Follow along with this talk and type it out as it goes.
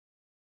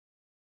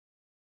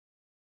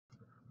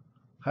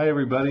Hi,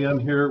 everybody. I'm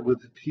here with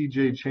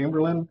TJ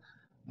Chamberlain.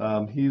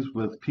 He's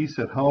with Peace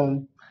at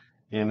Home,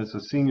 and it's a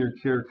senior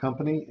care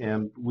company.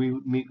 And we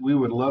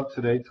would love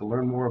today to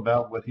learn more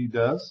about what he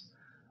does.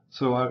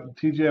 So,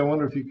 TJ, I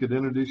wonder if you could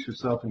introduce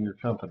yourself and your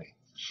company.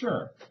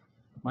 Sure,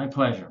 my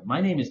pleasure.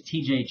 My name is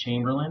TJ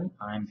Chamberlain.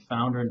 I'm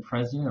founder and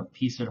president of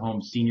Peace at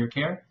Home Senior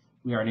Care.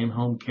 We are an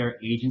in-home care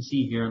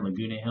agency here in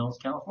Laguna Hills,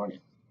 California.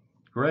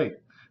 Great.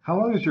 How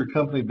long has your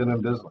company been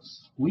in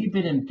business? We've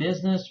been in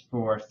business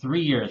for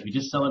 3 years. We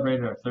just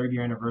celebrated our third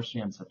year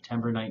anniversary on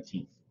September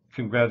 19th.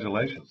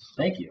 Congratulations.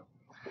 Thank you.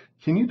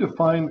 Can you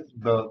define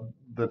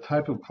the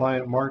type of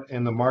client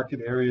and the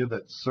market area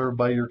that's served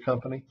by your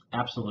company?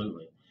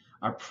 Absolutely.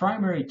 Our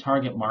primary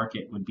target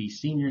market would be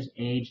seniors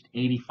aged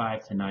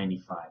 85 to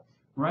 95,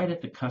 right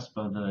at the cusp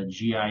of the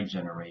GI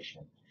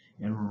generation.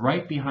 And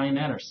right behind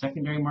that, our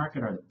secondary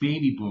market are the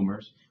baby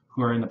boomers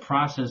who are in the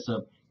process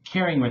of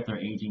caring with their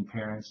aging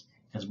parents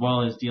as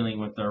well as dealing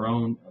with their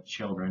own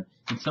children.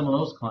 And some of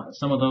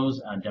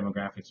those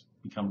demographics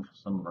become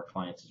some of our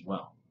clients as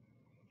well.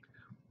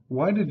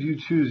 Why did you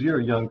choose, you're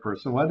a young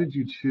person, why did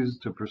you choose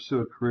to pursue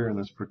a career in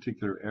this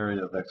particular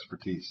area of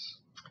expertise?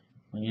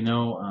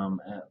 Well,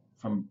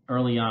 from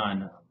early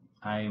on,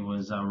 I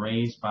was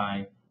raised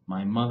by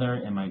my mother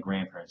and my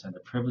grandparents. I had the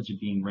privilege of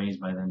being raised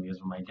by them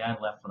because when my dad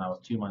left when I was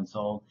 2 months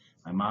old,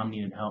 my mom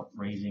needed help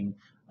raising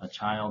a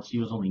child. She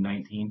was only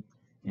 19.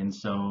 And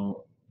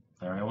so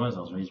there I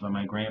was raised by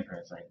my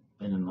grandparents. I've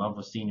been in love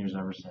with seniors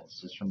ever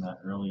since, just from that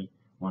early,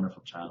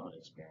 wonderful childhood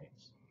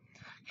experience.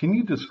 Can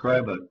you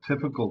describe a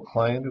typical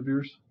client of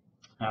yours?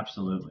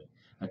 Absolutely.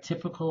 A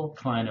typical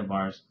client of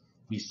ours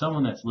be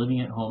someone that's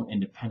living at home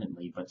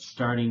independently, but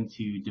starting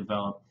to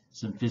develop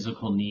some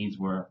physical needs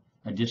where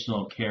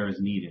additional care is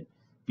needed.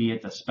 Be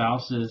it the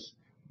spouse is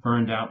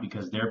burned out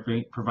because they're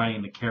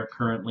providing the care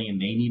currently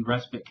and they need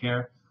respite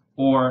care,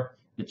 or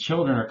the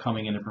children are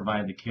coming in to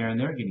provide the care and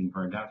they're getting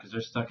burned out because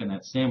they're stuck in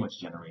that sandwich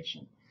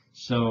generation.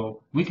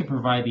 So we can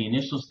provide the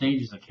initial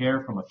stages of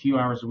care from a few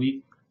hours a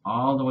week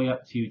all the way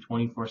up to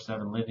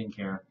 24/7 living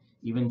care,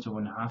 even to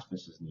when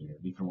hospice is needed.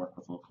 We can work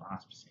with local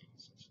hospice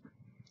agencies.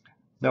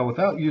 Now,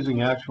 without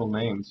using actual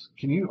names,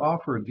 can you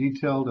offer a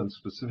detailed and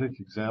specific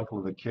example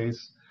of a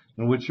case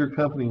in which your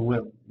company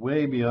went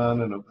way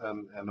beyond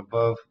and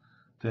above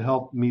to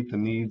help meet the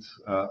needs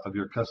of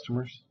your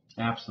customers?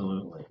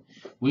 Absolutely.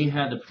 We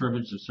had the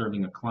privilege of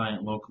serving a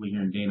client locally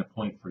here in Dana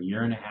Point for a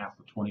year and a half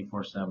with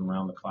 24/7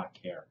 round-the-clock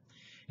care.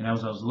 And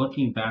as I was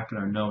looking back at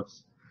our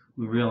notes,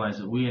 we realized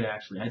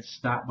that I'd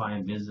stopped by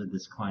and visited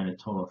this client a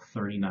total of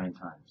 39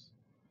 times.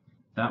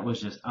 That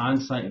was just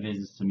on-site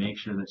visits to make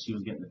sure that she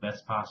was getting the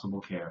best possible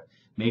care,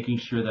 making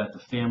sure that the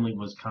family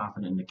was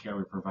confident in the care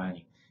we're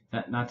providing.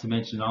 That, not to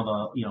mention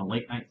all the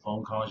late night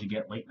phone calls you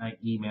get, late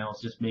night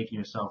emails, just making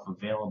yourself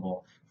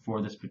available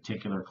for this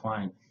particular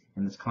client.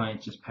 And this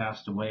client just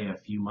passed away a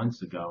few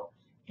months ago,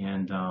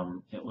 and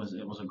it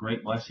was a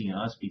great blessing to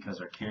us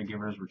because our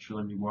caregivers were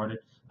truly rewarded.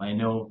 I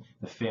know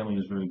the family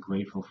was very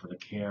grateful for the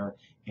care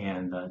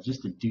and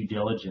just the due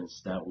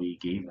diligence that we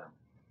gave them.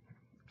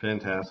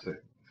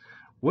 Fantastic.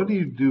 What do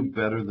you do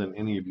better than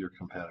any of your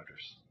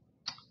competitors?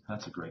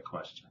 That's a great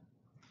question.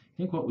 I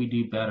think what we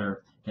do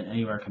better than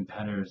any of our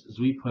competitors is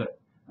we put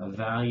a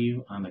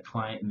value on the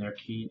client and their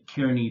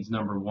care needs,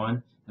 number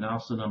one, and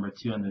also number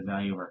two, on the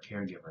value of our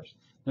caregivers.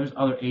 There's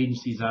other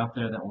agencies out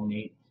there that will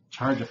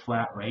charge a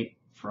flat rate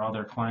for all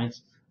their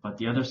clients, but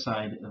the other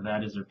side of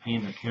that is they're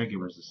paying their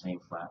caregivers the same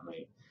flat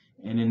rate.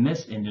 And in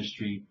this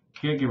industry,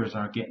 caregivers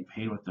aren't getting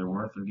paid what they're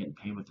worth, they're getting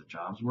paid what their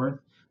job's worth.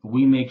 But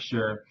we make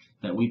sure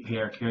that we pay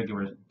our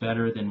caregivers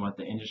better than what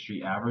the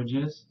industry average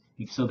is,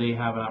 so they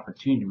have an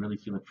opportunity to really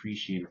feel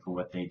appreciated for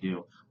what they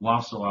do, while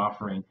also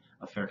offering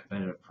a fair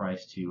competitive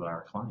price to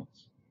our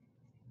clients.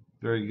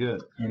 Very good.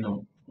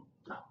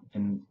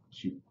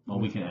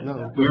 We can add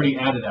that. We already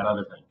added that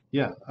other thing.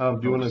 Yeah. Do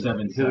you want to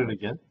hit it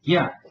again?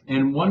 Yeah.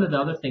 And one of the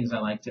other things I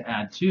like to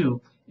add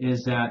too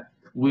is that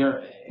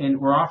we're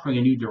offering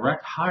a new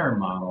direct hire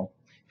model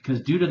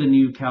because due to the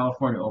new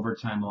California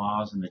overtime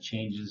laws and the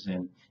changes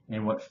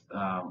and what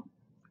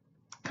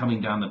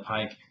coming down the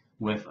pike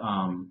with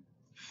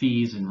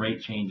fees and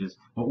rate changes,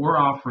 what we're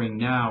offering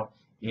now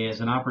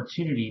is an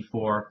opportunity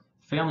for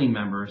family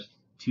members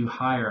to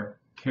hire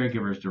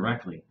caregivers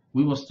directly.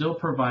 We will still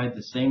provide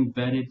the same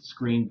vetted,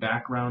 screened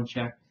background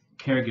check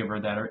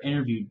caregiver that are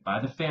interviewed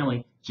by the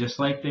family, just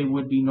like they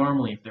would be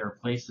normally if they were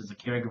placed as a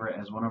caregiver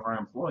as one of our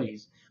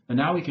employees. But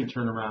now we can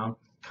turn around,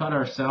 cut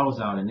ourselves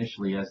out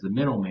initially as the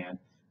middleman,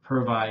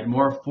 provide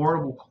more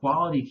affordable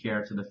quality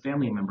care to the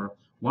family member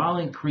while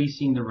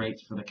increasing the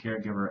rates for the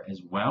caregiver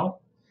as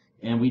well.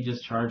 And we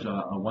just charge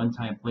a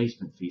one-time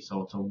placement fee.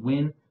 So it's a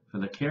win for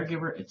the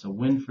caregiver, it's a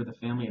win for the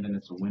family, and then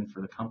it's a win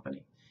for the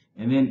company.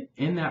 And then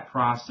in that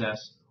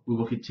process, we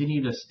will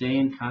continue to stay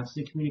in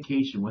constant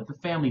communication with the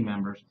family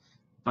members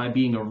by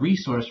being a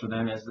resource for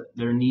them as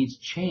their needs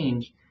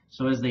change.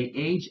 So as they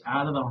age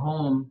out of the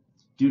home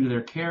due to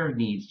their care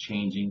needs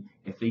changing,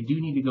 if they do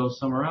need to go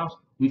somewhere else,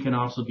 we can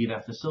also be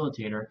that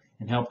facilitator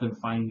and help them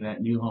find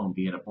that new home,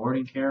 be it a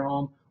boarding care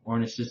home or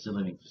an assisted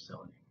living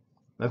facility.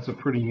 That's a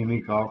pretty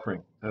unique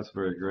offering. That's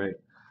very great.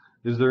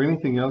 Is there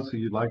anything else that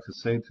you'd like to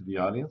say to the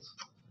audience?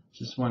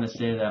 Just want to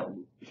say that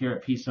here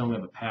at Peace Home, we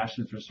have a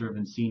passion for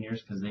serving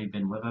seniors because they've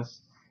been with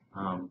us.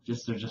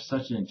 They're just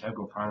such an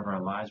integral part of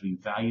our lives. We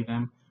value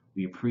them,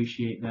 we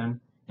appreciate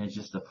them, and it's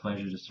just a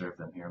pleasure to serve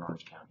them here in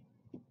Orange County.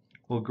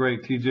 Well,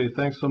 great, TJ.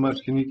 Thanks so much.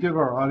 Can you give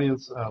our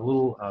audience a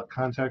little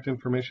contact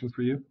information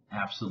for you?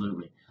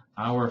 Absolutely.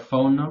 Our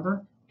phone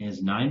number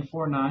is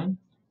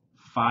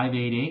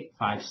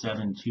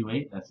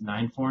 949-588-5728. That's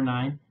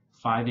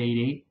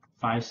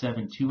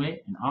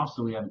 949-588-5728. And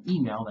also we have an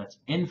email that's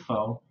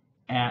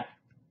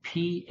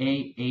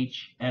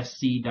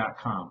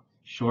info@pahsc.com,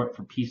 short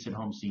for Peace at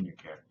Home Senior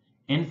Care.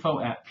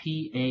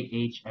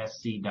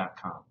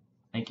 info@pahsc.com.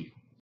 Thank you.